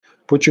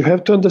What you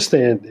have to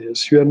understand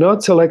is you are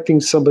not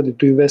selecting somebody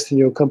to invest in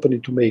your company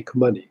to make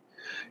money.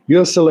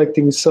 You're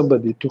selecting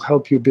somebody to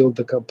help you build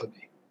the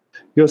company.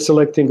 You're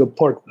selecting a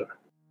partner.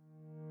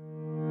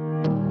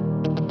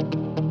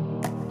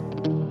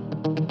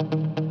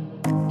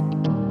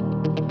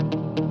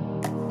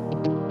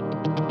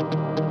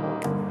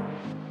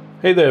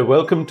 Hey there,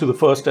 welcome to the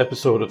first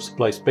episode of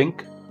Splice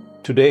Pink.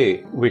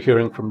 Today, we're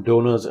hearing from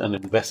donors and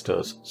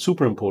investors,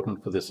 super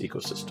important for this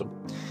ecosystem.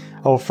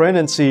 Our friend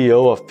and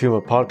CEO of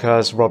Puma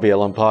Podcast, Robbie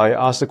Allenpie,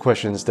 asked the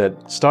questions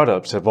that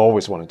startups have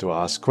always wanted to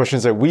ask,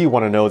 questions that we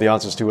want to know the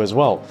answers to as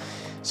well.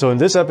 So in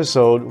this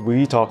episode,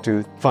 we talk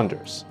to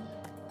funders.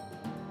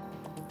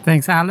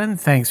 Thanks, Alan.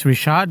 Thanks,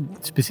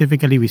 Rishad.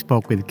 Specifically, we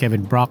spoke with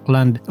Kevin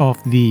Brockland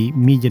of the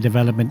Media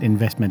Development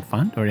Investment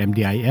Fund, or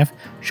MDIF,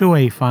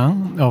 Shuwei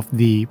Fang of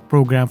the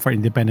Program for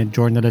Independent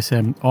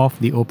Journalism of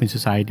the Open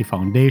Society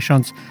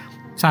Foundations,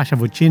 Sasha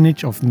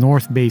Vucinic of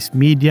North Base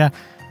Media,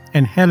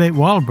 and Hele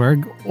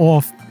Wahlberg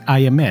of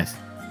IMS.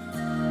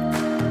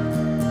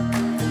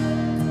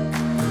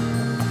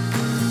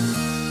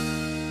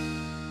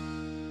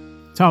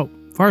 So,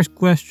 first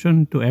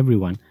question to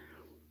everyone.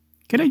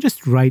 Can I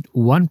just write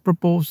one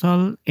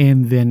proposal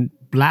and then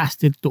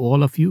blast it to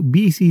all of you,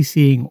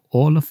 BCCing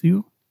all of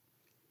you?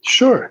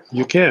 Sure,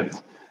 you can.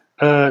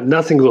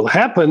 Nothing will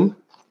happen,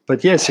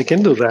 but yes, you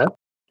can do that.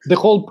 The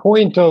whole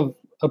point of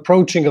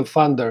approaching a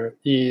funder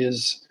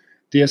is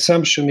the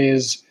assumption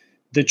is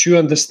that you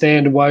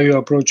understand why you're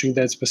approaching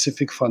that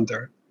specific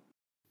funder.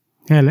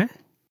 Hele?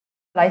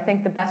 I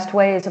think the best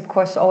way is, of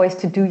course, always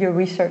to do your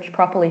research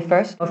properly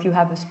first. If you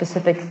have a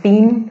specific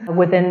theme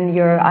within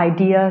your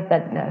idea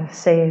that,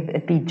 say,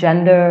 it be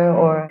gender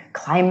or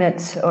climate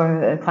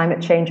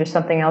change or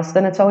something else,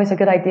 then it's always a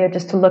good idea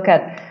just to look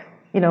at,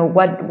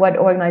 what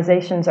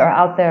organizations are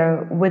out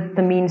there with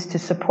the means to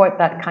support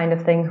that kind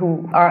of thing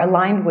who are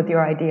aligned with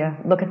your idea.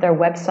 Look at their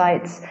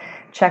websites,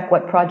 check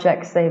what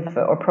projects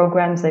or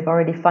programs they've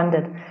already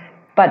funded.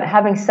 But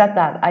having said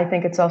that, I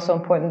think it's also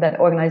important that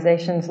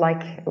organizations like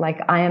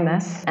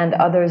IMS and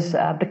others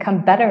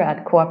become better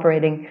at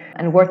cooperating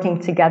and working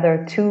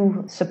together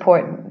to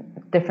support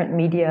different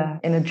media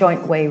in a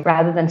joint way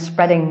rather than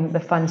spreading the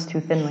funds too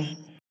thinly.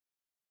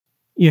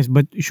 Yes,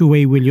 but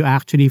Shuwei, will you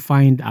actually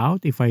find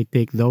out if I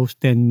take those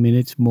 10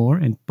 minutes more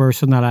and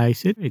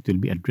personalize it? It will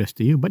be addressed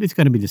to you, but it's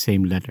going to be the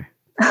same letter.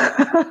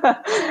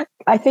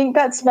 I think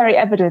that's very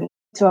evident.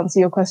 To answer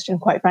your question,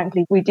 quite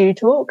frankly, we do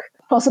talk,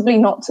 possibly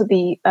not to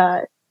the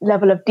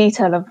level of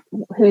detail of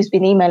who's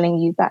been emailing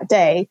you that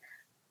day,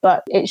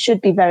 but it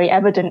should be very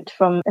evident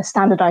from a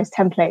standardized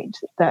template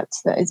that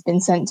has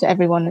been sent to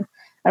everyone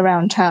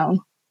around town.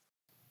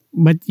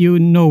 But you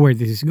know where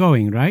this is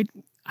going, right?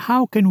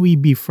 How can we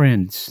be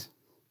friends?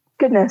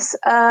 Goodness,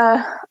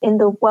 in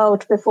the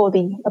world before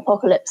the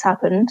apocalypse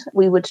happened,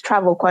 we would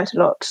travel quite a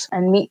lot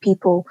and meet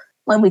people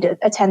when we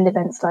attend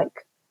events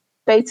like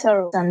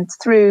Beta, and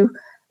through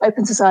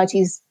Open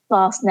Society's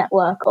vast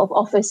network of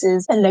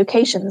offices and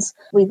locations.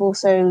 We've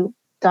also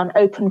done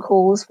open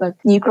calls for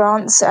new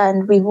grants,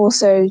 and we've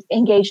also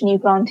engaged new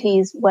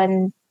grantees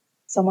when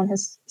someone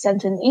has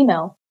sent an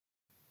email.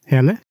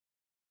 Hele?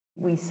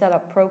 We set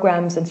up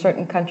programs in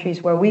certain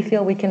countries where we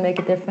feel we can make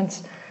a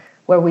difference,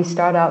 where we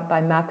start out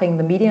by mapping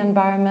the media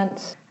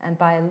environment and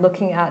by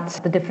looking at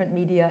the different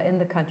media in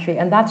the country.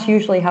 And that's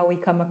usually how we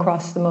come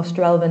across the most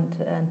relevant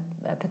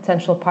and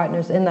potential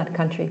partners in that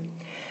country.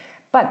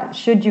 But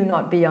should you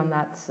not be on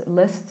that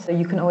list,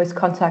 you can always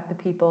contact the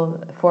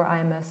people for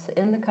IMS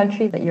in the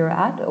country that you're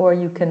at, or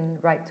you can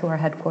write to our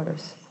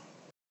headquarters.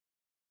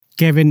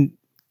 Kevin,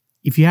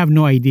 if you have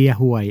no idea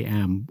who I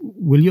am,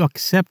 will you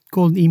accept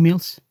cold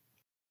emails?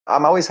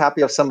 I'm always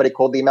happy if somebody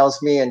cold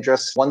emails me and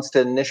just wants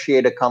to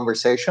initiate a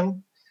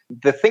conversation.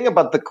 The thing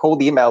about the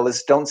cold email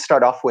is don't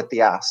start off with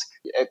the ask.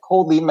 A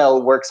cold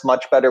email works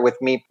much better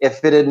with me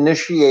if it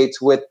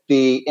initiates with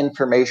the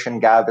information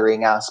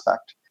gathering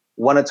aspect.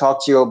 Want to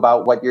talk to you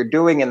about what you're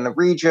doing in the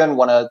region,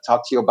 want to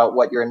talk to you about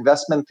what your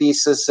investment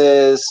thesis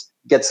is,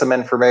 get some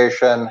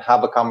information,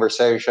 have a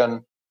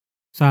conversation.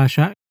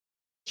 Sasha?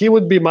 Here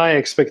would be my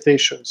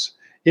expectations.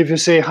 If you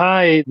say,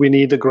 hi, we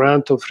need a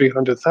grant of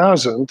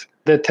 300,000,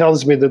 that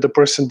tells me that the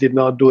person did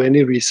not do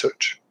any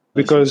research.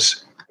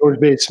 Because North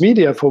Base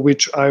Media, for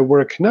which I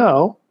work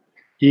now,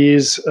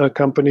 is a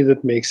company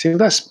that makes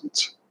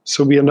investments.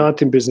 So we are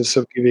not in business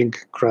of giving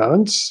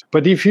grants.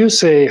 But if you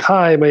say,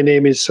 hi, my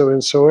name is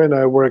so-and-so, and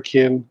I work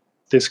in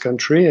this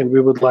country, and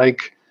we would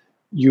like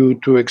you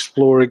to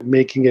explore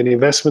making an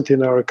investment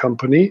in our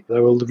company, I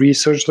will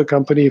research the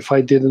company if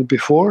I didn't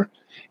before,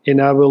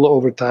 and I will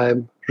over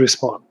time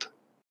respond.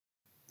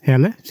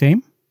 Hele,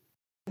 same?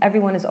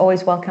 Everyone is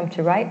always welcome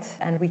to write,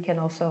 and we can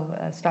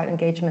also start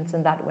engagements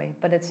in that way.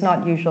 But it's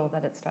not usual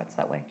that it starts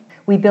that way.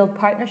 We build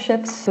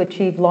partnerships to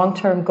achieve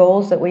long-term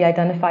goals that we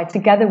identify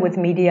together with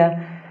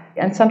media.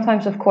 And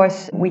sometimes, of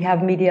course, we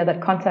have media that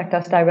contact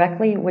us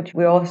directly, which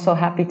we're also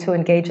happy to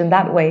engage in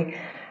that way.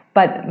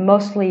 But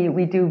mostly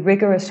we do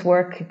rigorous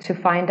work to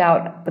find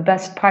out the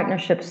best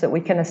partnerships that we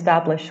can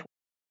establish.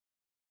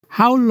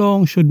 How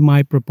long should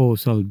my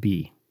proposal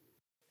be?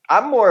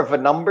 I'm more of a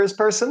numbers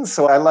person,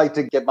 so I like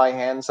to get my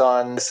hands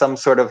on some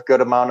sort of good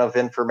amount of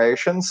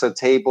information. So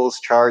tables,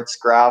 charts,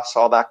 graphs,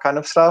 all that kind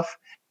of stuff.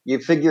 You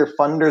figure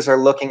funders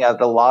are looking at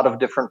a lot of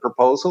different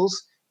proposals.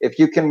 If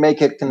you can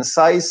make it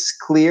concise,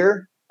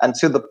 clear, and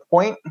to the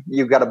point,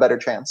 you've got a better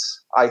chance,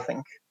 I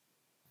think.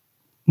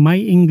 My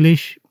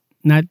English,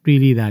 not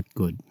really that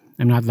good.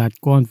 I'm not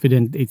that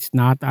confident. It's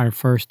not our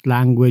first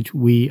language.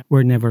 We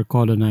were never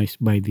colonized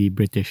by the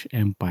British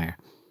Empire.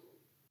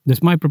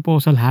 Does my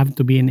proposal have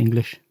to be in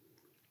English?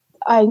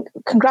 I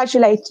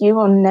congratulate you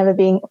on never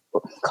being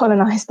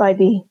colonized by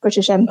the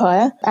British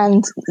Empire.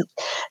 And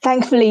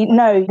thankfully,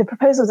 no, the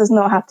proposal does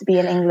not have to be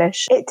in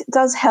English. It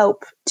does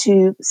help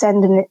to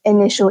send an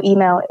initial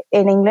email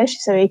in English.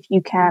 So if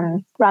you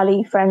can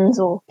rally friends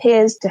or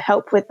peers to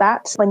help with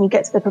that, when you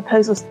get to the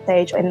proposal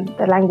stage in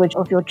the language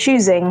of your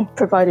choosing,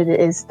 provided it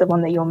is the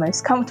one that you're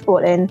most comfortable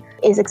in,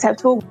 is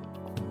acceptable.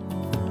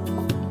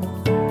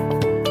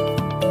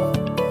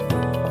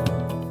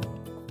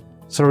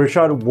 So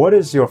Rishad, what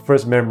is your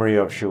first memory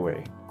of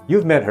Shui?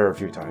 You've met her a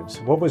few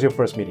times. What was your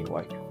first meeting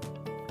like?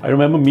 I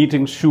remember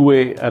meeting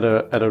Shui at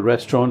a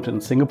restaurant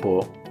in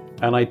Singapore,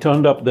 and I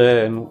turned up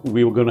there and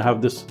we were going to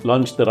have this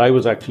lunch that I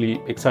was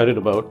actually excited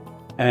about.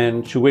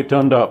 And Shui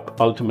turned up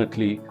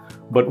ultimately,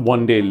 but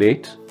one day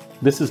late.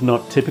 This is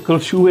not typical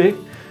Shui.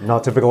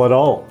 Not typical at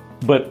all.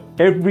 But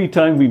every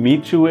time we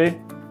meet Shui,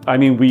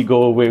 we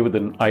go away with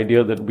an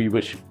idea that we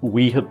wish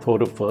we had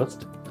thought of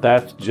first.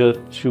 That's just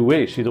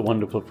Shui. She's a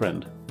wonderful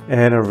friend.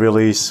 And a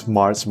really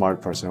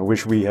smart person. I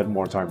wish we had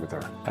more time with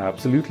her.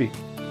 Absolutely.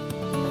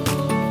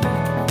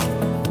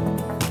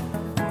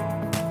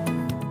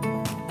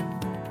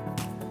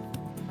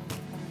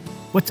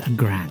 What's a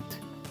grant?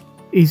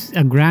 Is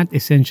a grant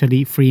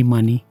essentially free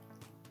money?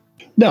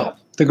 No,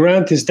 the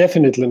grant is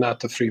definitely not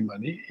the free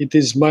money. It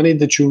is money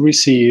that you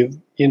receive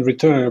in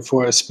return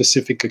for a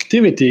specific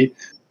activity,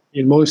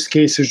 in most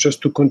cases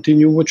just to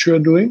continue what you are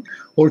doing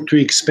or to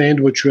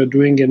expand what you are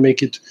doing and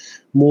make it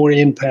more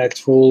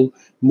impactful,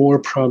 more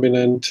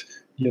prominent,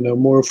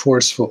 more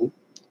forceful,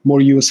 more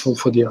useful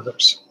for the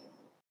others.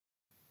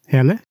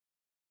 Hele?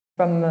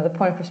 From the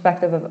point of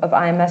perspective of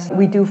IMS,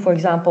 we do, for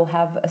example,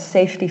 have a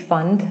safety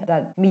fund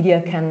that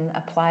media can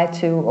apply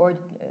to, or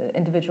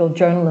individual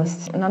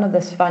journalists. None of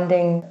this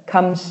funding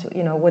comes,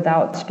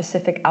 without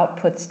specific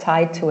outputs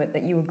tied to it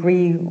that you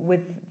agree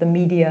with the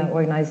media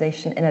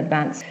organization in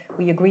advance.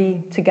 We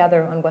agree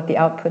together on what the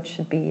output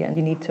should be, and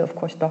you need to, of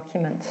course,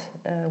 document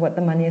what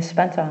the money is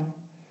spent on.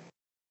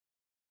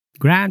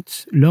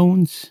 Grants,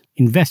 loans,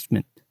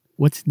 investment.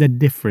 What's the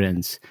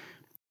difference?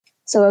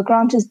 So a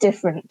grant is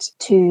different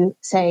to,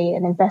 say,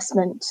 an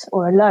investment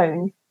or a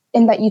loan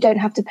in that you don't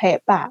have to pay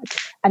it back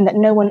and that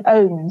no one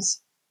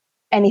owns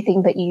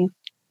anything that you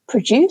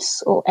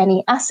produce or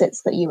any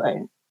assets that you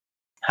own.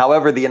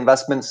 However, the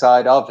investment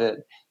side of it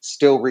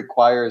still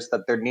requires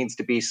that there needs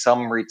to be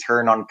some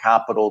return on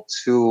capital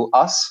to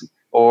us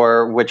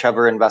or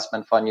whichever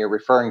investment fund you're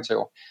referring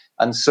to.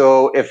 And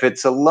so if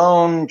it's a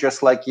loan,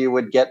 just like you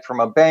would get from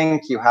a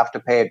bank, you have to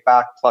pay it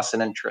back plus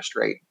an interest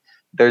rate.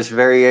 There's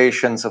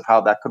variations of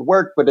how that could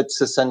work, but it's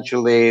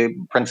essentially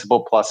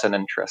principal plus an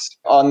interest.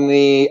 On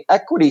the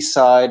equity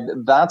side,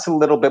 that's a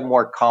little bit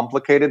more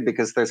complicated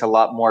because there's a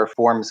lot more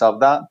forms of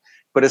that.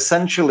 But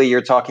essentially,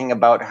 you're talking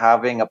about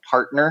having a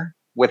partner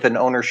with an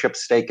ownership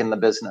stake in the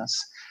business.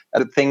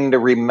 A thing to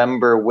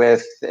remember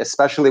with,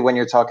 especially when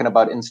you're talking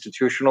about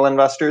institutional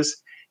investors,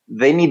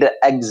 they need to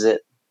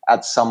exit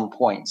at some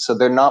point. So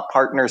they're not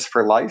partners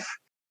for life.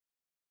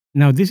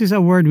 Now, this is a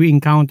word we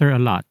encounter a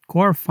lot,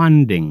 core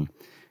funding.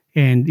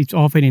 And it's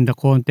often in the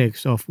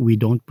context of we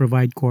don't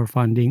provide core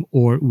funding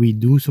or we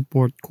do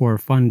support core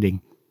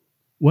funding.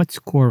 What's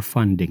core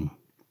funding?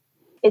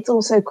 It's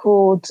also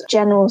called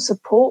general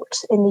support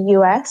in the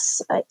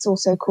US. It's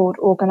also called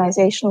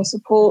organizational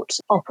support,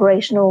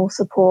 operational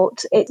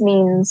support. It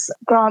means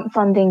grant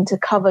funding to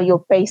cover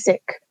your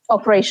basic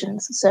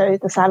operations. So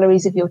the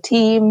salaries of your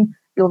team,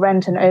 your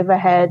rent and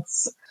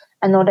overheads,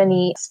 and not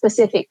any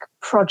specific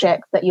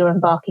project that you're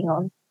embarking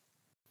on.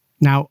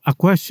 Now, a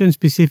question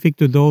specific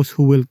to those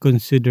who will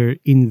consider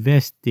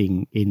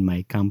investing in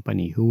my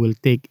company, who will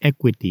take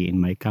equity in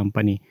my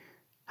company.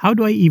 How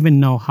do I even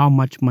know how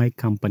much my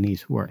company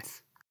is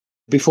worth?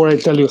 Before I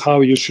tell you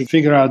how you should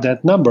figure out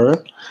that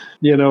number,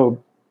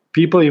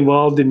 people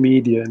involved in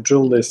media and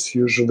journalists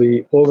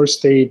usually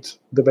overstate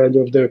the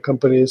value of their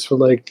companies for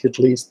at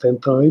least 10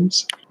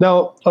 times.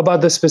 Now,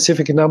 about the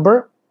specific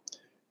number,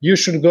 you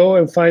should go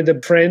and find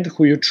a friend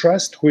who you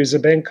trust, who is a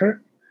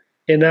banker,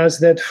 and ask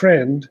that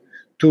friend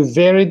to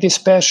very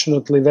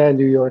dispassionately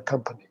value your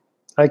company.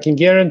 I can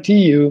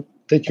guarantee you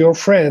that your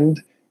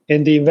friend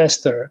and the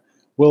investor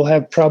will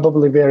have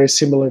probably very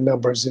similar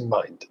numbers in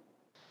mind.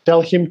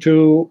 Tell him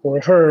to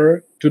or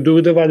her to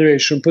do the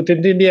valuation, put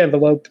it in the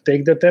envelope,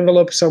 take that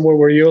envelope somewhere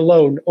where you're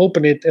alone,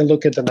 open it and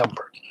look at the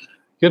number.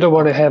 You don't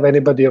want to have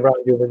anybody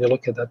around you when you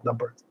look at that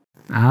number.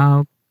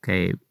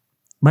 Okay.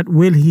 But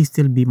will he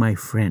still be my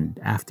friend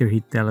after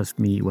he tells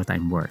me what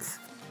I'm worth?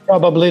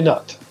 Probably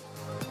not.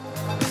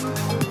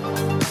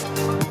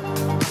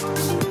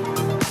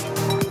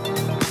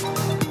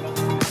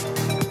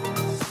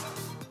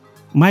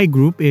 My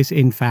group is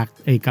in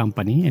fact a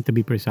company, and to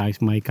be precise,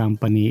 my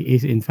company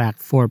is in fact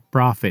for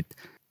profit.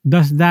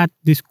 Does that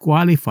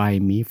disqualify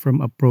me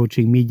from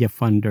approaching media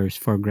funders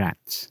for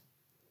grants?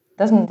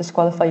 Doesn't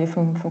disqualify you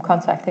from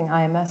contacting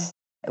IMS.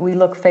 We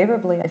look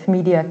favorably if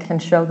media can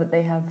show that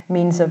they have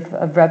means of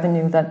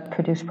revenue that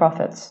produce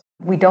profits.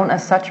 We don't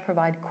as such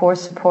provide core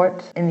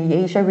support in the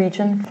Asia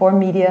region for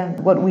media.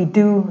 What we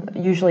do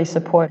usually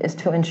support is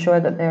to ensure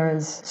that there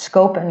is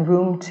scope and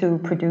room to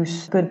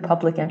produce good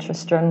public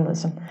interest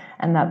journalism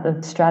and that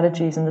the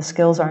strategies and the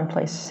skills are in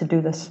place to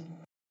do this.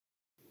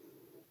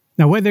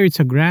 Now, whether it's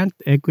a grant,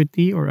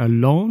 equity, or a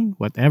loan,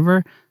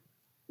 whatever,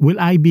 will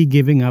I be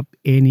giving up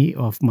any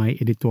of my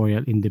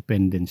editorial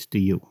independence to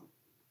you?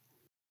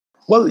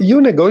 Well, you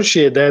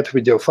negotiate that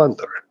with your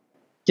funder.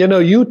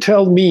 You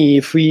tell me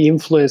if we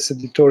influence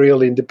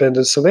editorial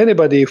independence of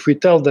anybody, if we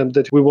tell them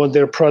that we want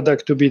their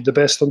product to be the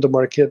best on the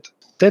market,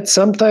 that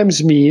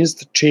sometimes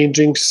means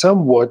changing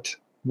somewhat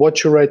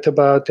what you write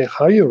about and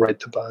how you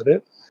write about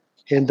it.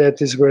 And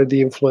that is where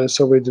the influence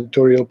of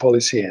editorial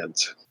policy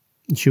ends.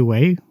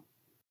 Shui?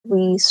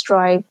 We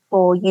strive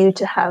for you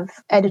to have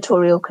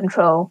editorial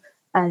control,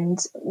 and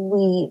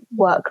we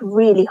work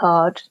really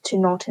hard to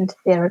not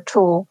interfere at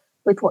all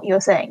with what you're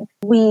saying.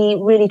 We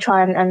really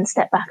try and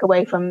step back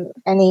away from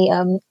any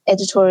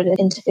editorial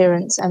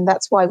interference, and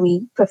that's why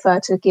we prefer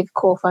to give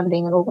core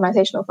funding and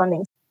organizational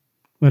funding.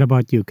 What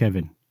about you,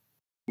 Kevin?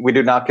 We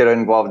do not get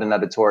involved in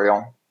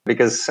editorial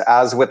because,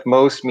 as with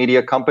most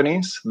media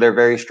companies, they're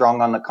very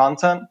strong on the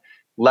content,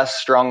 less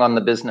strong on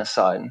the business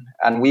side.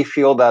 And we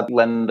feel that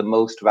lend the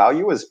most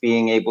value is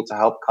being able to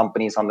help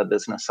companies on the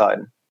business side.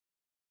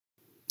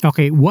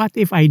 Okay, what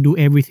if I do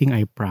everything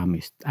I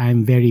promised?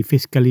 I'm very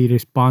fiscally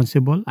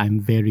responsible.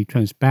 I'm very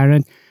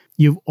transparent.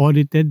 You've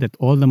audited that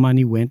all the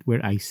money went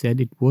where I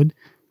said it would.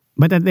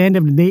 But at the end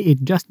of the day,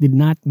 it just did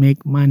not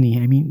make money.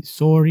 I mean,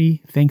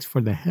 sorry, thanks for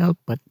the help,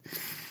 but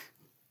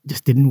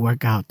just didn't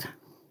work out.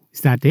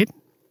 Is that it?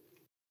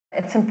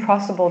 It's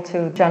impossible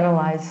to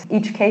generalize.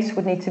 Each case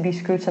would need to be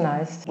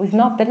scrutinized. We've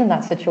not been in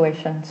that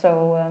situation.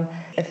 So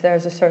if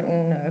there's a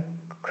certain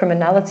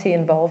criminality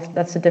involved,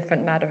 that's a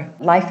different matter.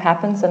 Life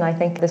happens, and I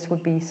think this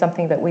would be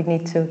something that we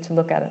need to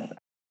look at it.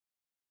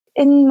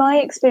 In my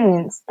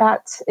experience,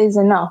 that is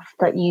enough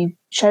that you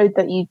showed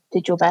that you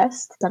did your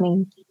best. I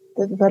mean,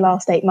 the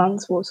last 8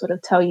 months will sort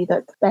of tell you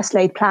that best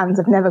laid plans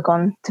have never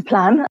gone to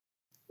plan.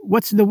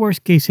 What's the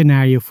worst case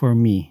scenario for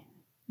me?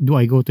 Do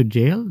I go to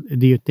jail?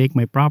 Do you take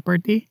my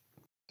property?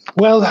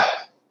 Well,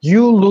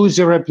 you lose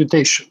your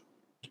reputation.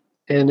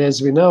 And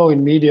as we know,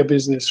 in media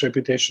business,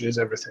 reputation is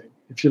everything.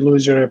 If you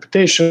lose your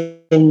reputation,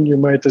 you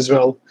might as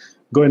well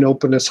go and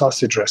open a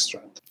sausage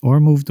restaurant. Or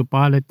move to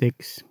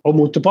politics. Or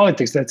move to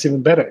politics. That's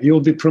even better.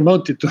 You'll be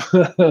promoted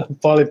to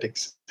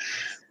politics.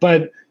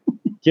 But,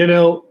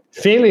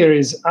 failure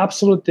is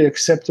absolutely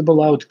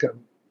acceptable outcome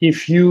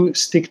if you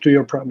stick to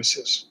your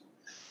promises.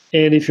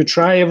 And if you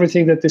try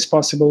everything that is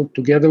possible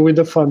together with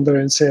the funder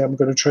and say, I'm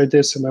going to try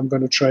this and I'm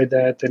going to try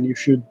that, and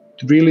if you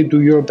really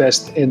do your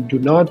best and do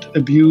not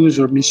abuse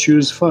or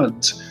misuse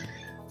funds,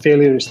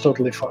 failure is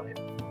totally fine.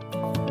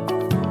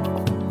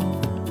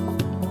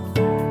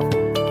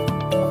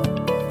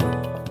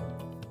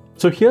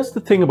 So here's the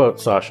thing about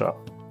Sasha.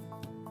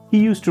 He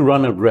used to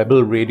run a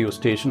rebel radio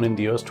station in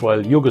the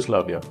erstwhile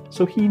Yugoslavia,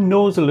 so he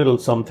knows a little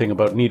something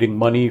about needing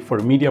money for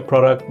a media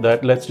product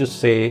that, let's just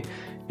say,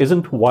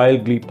 isn't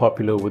wildly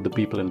popular with the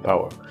people in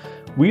power.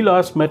 We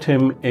last met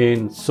him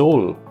in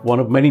Seoul, one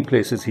of many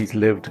places he's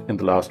lived in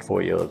the last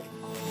 4 years.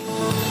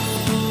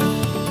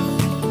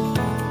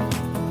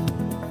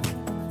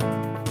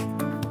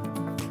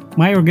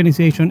 My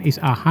organization is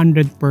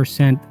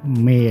 100%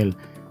 male.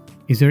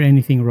 Is there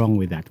anything wrong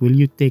with that? Will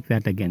you take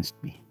that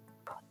against me?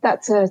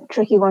 That's a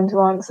tricky one to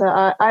answer.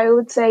 I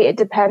would say it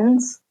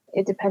depends.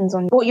 It depends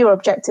on what your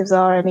objectives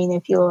are. I mean,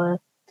 if you're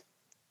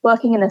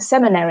working in a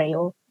seminary,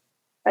 or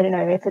I don't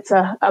know, if it's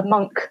a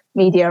monk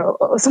media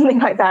or something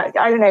like that,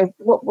 I don't know,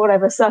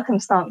 whatever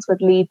circumstance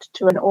would lead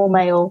to an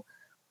all-male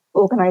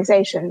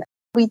organization.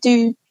 We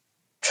do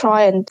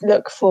try and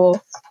look for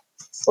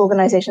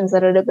organizations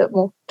that are a little bit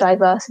more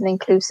diverse and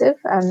inclusive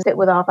and fit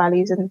with our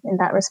values in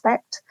that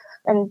respect.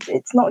 And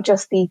it's not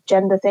just the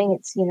gender thing,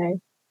 it's,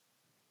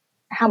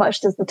 how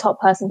much does the top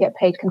person get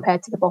paid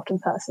compared to the bottom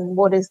person?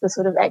 What is the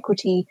sort of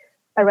equity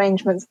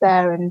arrangements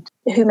there, and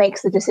who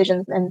makes the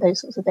decisions and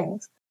those sorts of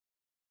things?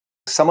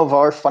 Some of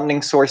our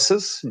funding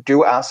sources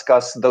do ask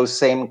us those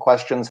same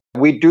questions.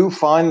 We do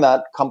find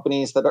that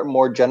companies that are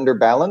more gender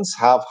balanced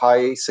have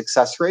high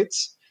success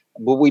rates,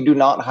 but we do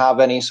not have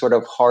any sort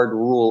of hard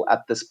rule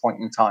at this point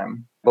in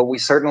time. But we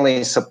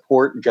certainly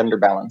support gender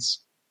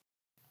balance.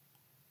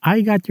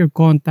 I got your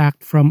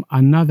contact from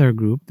another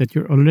group that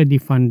you're already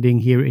funding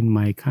here in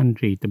my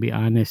country. To be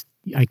honest,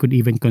 I could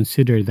even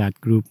consider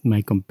that group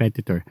my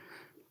competitor.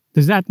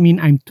 Does that mean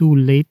I'm too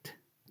late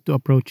to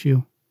approach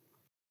you?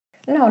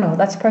 No,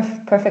 that's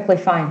perfectly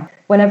fine.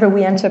 Whenever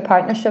we enter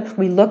partnerships,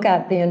 we look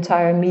at the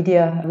entire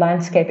media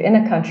landscape in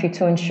a country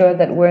to ensure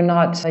that we're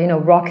not,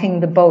 rocking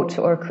the boat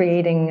or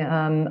creating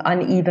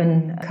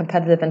uneven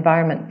competitive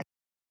environment.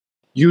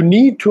 You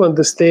need to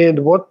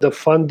understand what the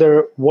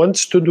funder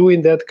wants to do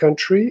in that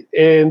country,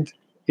 and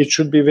it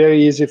should be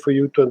very easy for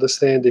you to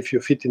understand if you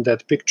fit in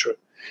that picture.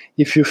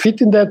 If you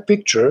fit in that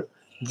picture,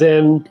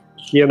 then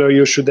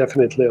you should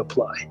definitely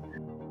apply.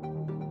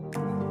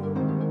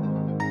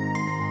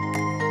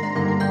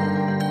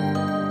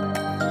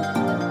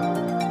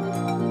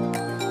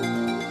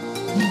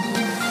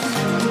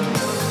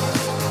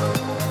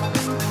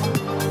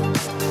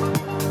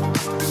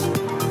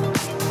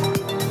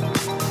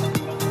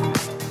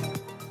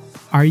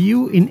 Are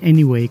you in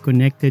any way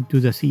connected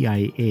to the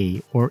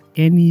CIA or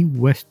any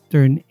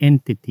Western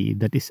entity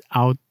that is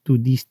out to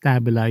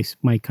destabilize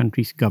my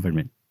country's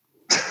government?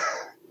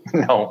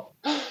 No.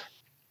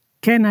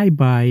 Can I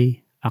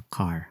buy a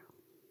car?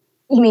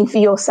 You mean for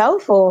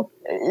yourself or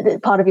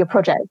part of your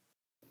project?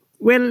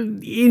 Well,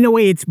 in a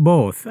way, it's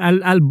both.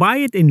 I'll buy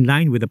it in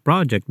line with the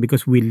project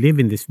because we live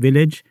in this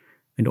village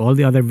and all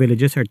the other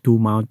villages are 2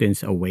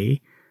 mountains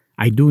away.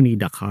 I do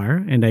need a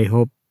car, and I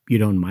hope you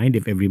don't mind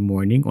if every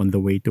morning on the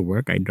way to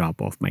work I drop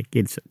off my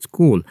kids at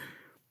school.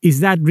 Is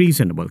that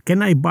reasonable?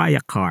 Can I buy a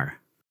car?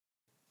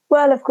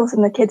 Well, of course,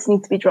 and the kids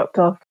need to be dropped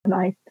off, and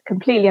I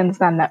completely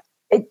understand that.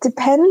 It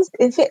depends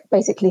if it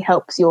basically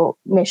helps your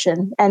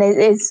mission, and it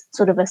is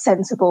sort of a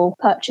sensible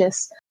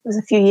purchase. It was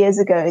a few years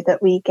ago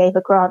that we gave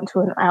a grant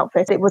to an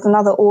outfit. It was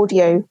another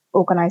audio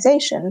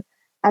organization,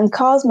 and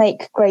cars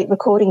make great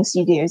recording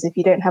studios if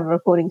you don't have a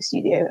recording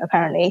studio,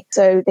 apparently.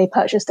 So they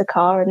purchased a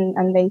car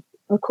and they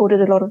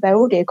recorded a lot of their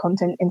audio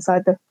content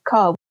inside the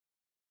car.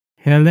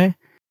 Hele?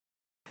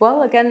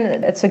 Well,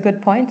 again, it's a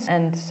good point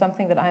and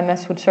something that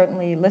IMS would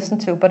certainly listen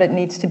to, but it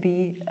needs to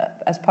be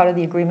as part of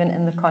the agreement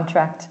in the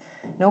contract.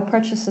 No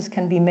purchases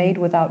can be made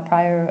without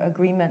prior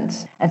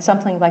agreement. And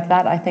something like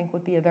that, I think,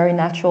 would be a very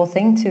natural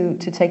thing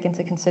to take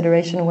into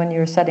consideration when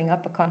you're setting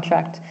up a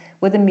contract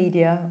with the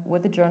media,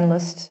 with the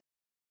journalist.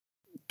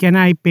 Can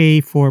I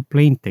pay for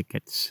plane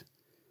tickets?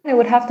 It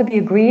would have to be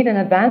agreed in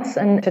advance,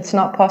 and if it's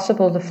not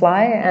possible to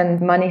fly and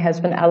money has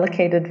been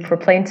allocated for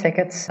plane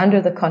tickets under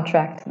the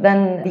contract,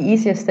 then the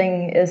easiest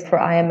thing is for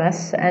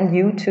IMS and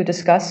you to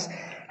discuss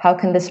how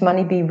can this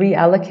money be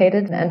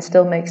reallocated and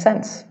still make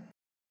sense.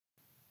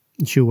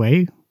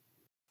 Shui?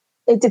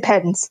 It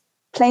depends.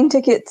 Plane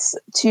tickets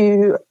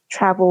to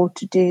travel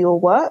to do your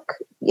work,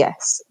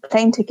 yes.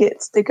 Plane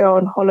tickets to go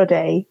on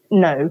holiday,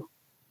 no.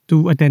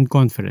 To attend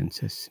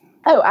conferences?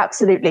 Oh,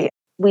 absolutely.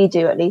 We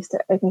do, at least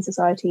at Open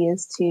Society,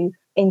 is to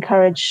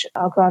encourage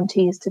our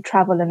grantees to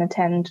travel and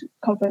attend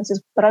conferences.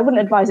 But I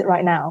wouldn't advise it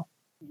right now.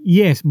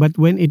 Yes, but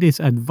when it is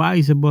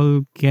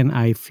advisable, can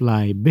I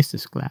fly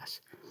business class?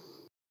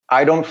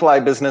 I don't fly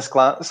business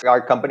class.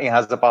 Our company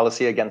has a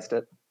policy against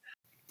it.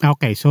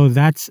 Okay, so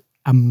that's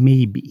a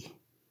maybe.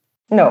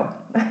 No,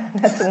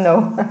 that's a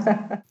no.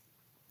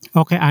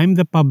 Okay, I'm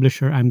the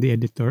publisher, I'm the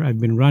editor. I've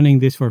been running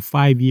this for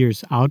 5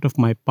 years out of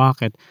my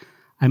pocket.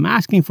 I'm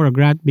asking for a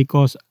grant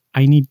because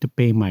I need to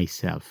pay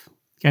myself.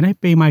 Can I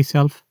pay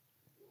myself?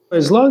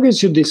 As long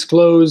as you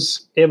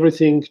disclose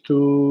everything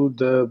to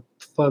the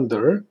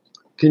funder,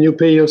 can you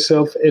pay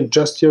yourself and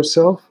just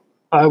yourself?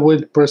 I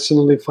would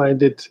personally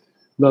find it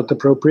not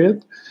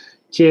appropriate.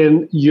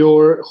 Can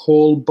your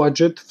whole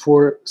budget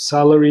for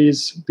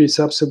salaries be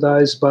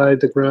subsidized by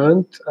the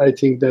grant? I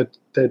think that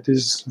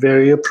is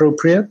very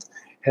appropriate.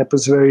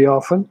 Happens very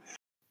often.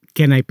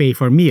 Can I pay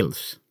for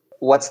meals?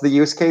 What's the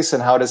use case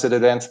and how does it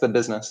advance the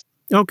business?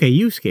 Okay,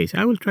 use case.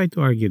 I will try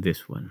to argue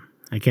this one.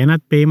 I cannot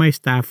pay my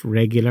staff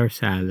regular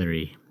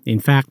salary. In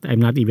fact,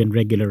 I'm not even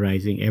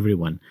regularizing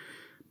everyone.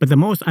 But the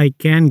most I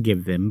can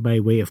give them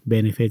by way of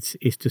benefits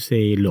is to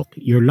say, look,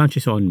 your lunch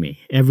is on me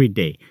every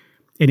day.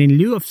 And in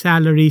lieu of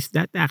salaries,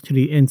 that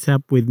actually ends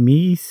up with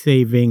me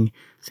saving,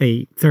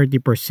 say,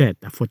 30%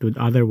 of what would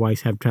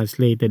otherwise have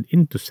translated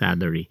into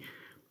salary.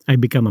 I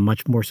become a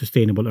much more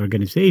sustainable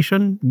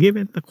organization,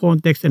 given the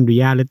context and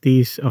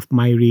realities of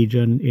my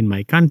region in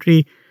my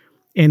country.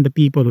 And the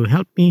people who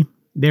help me,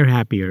 they're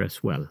happier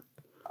as well.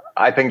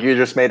 I think you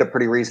just made a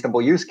pretty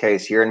reasonable use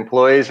case. Your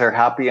employees are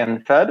happy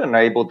and fed and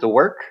are able to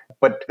work.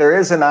 But there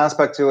is an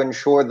aspect to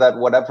ensure that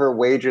whatever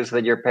wages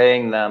that you're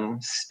paying them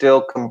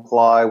still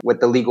comply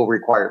with the legal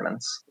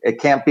requirements. It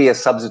can't be a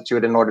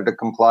substitute in order to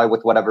comply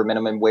with whatever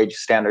minimum wage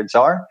standards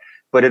are.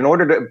 But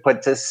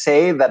to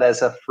say that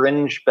as a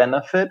fringe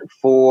benefit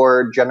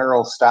for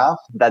general staff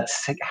that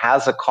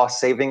has a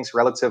cost savings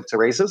relative to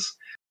raises.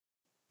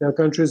 There are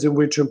countries in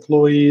which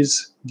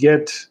employees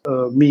get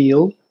a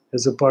meal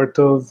as a part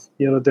of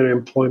their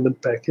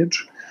employment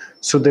package.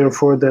 So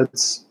therefore,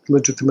 that's a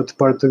legitimate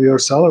part of your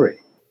salary.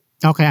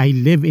 Okay, I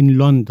live in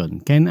London.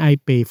 Can I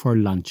pay for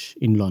lunch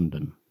in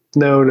London?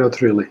 No,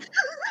 not really.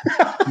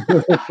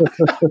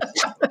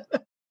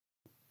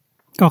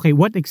 Okay,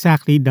 what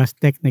exactly does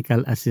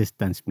technical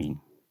assistance mean?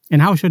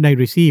 And how should I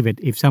receive it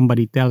if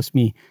somebody tells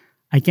me,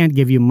 I can't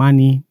give you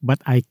money, but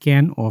I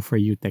can offer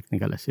you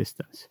technical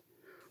assistance?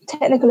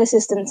 Technical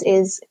assistance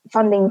is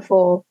funding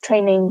for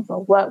training,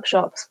 for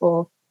workshops,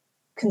 for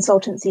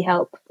consultancy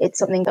help. It's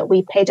something that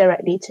we pay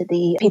directly to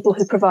the people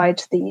who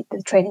provide the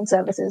training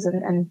services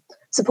and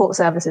support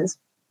services.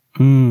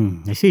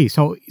 I see.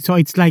 So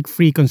it's like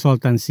free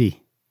consultancy.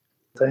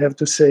 I have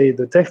to say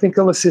the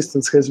technical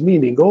assistance has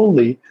meaning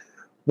only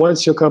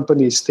once your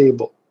company is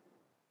stable.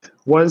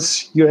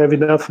 Once you have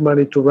enough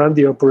money to run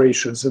the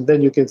operations, and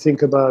then you can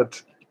think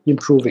about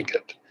improving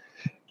it.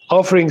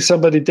 Offering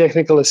somebody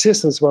technical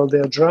assistance while they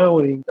are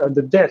drowning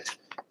under debt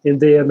and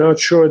they are not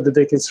sure that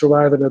they can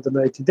survive another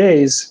 90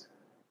 days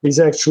is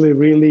actually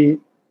really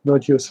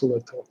not useful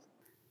at all.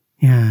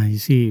 Yeah, you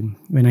see,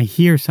 when I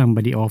hear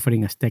somebody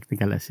offering us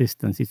technical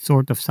assistance, it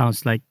sort of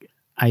sounds like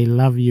I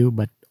love you,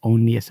 but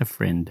only as a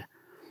friend.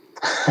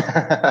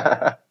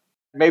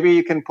 Maybe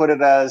you can put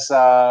it as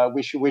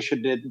we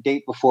should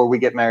date before we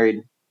get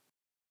married.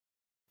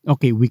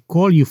 Okay, we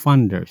call you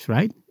funders,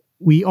 right?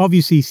 We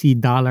obviously see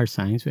dollar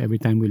signs every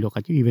time we look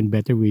at you. Even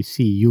better, we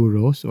see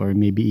euros or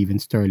maybe even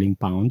sterling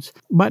pounds.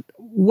 But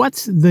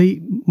what's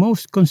the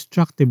most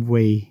constructive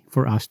way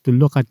for us to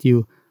look at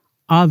you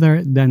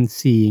other than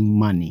seeing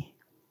money?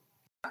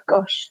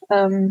 Gosh,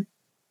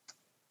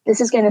 this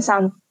is going to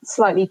sound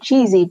slightly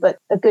cheesy, but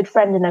a good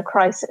friend in a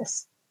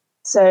crisis.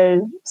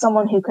 So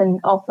someone who can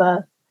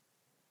offer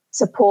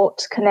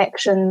support,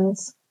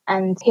 connections,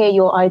 and hear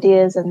your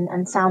ideas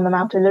and sound them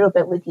out a little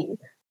bit with you.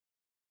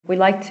 We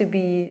like to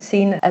be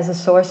seen as a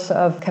source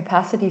of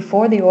capacity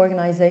for the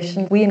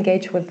organization. We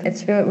engage with,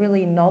 it's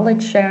really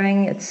knowledge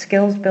sharing, it's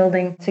skills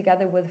building,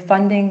 together with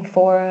funding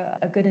for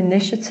a good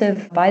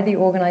initiative by the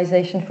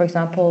organization. For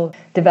example,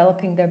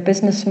 developing their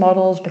business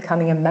models,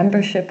 becoming a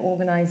membership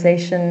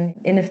organization,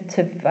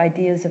 innovative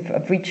ideas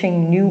of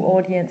reaching new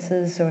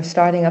audiences or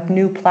starting up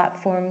new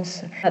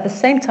platforms. At the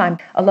same time,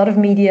 a lot of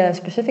media,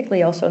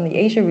 specifically also in the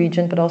Asia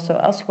region, but also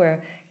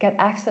elsewhere, get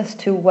access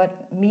to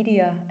what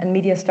media and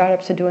media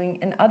startups are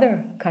doing in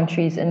other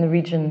countries in the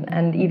region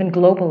and even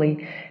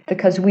globally,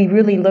 because we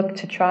really look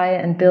to try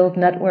and build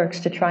networks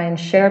to try and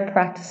share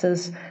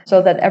practices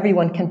so that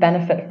everyone can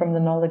benefit from the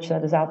knowledge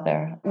that is out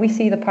there. We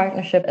see the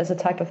partnership as a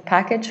type of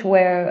package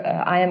where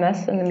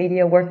IMS and the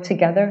media work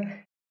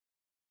together.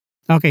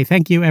 Okay,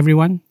 thank you,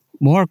 everyone.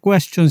 More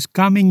questions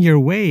coming your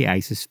way,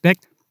 I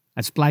suspect,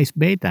 at Splice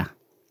Beta.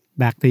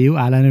 Back to you,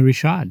 Alan and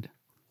Rishad.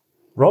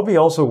 Robbie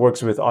also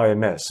works with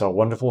IMS, our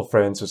wonderful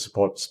friends who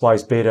support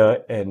Splice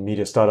Beta and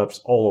media startups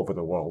all over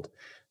the world.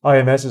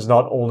 IMS is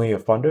not only a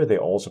funder, they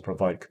also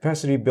provide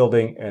capacity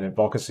building and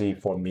advocacy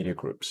for media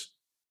groups.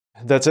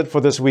 That's it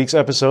for this week's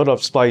episode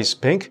of Splice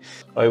Pink.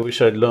 I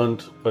wish I'd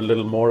learned a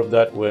little more of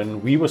that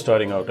when we were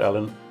starting out,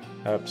 Alan.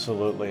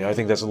 Absolutely. I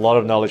think there's a lot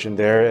of knowledge in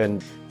there.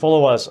 And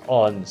follow us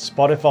on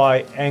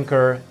Spotify,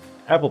 Anchor,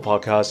 Apple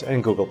Podcasts,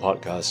 and Google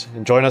Podcasts.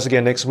 And join us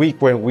again next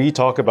week when we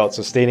talk about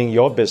sustaining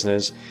your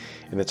business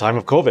in the time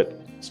of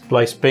COVID.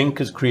 Splice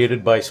Pink is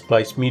created by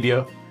Splice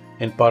Media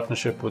in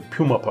partnership with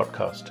Puma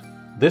Podcast.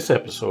 This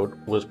episode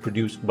was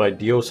produced by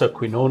Diosa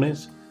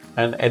Quinones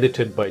and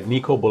edited by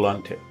Nico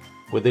Bolante,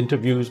 with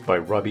interviews by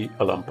Robbie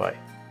Alampai.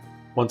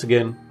 Once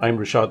again, I'm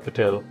Rishad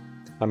Patel.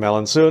 I'm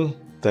Alan Soon.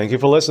 Thank you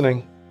for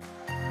listening.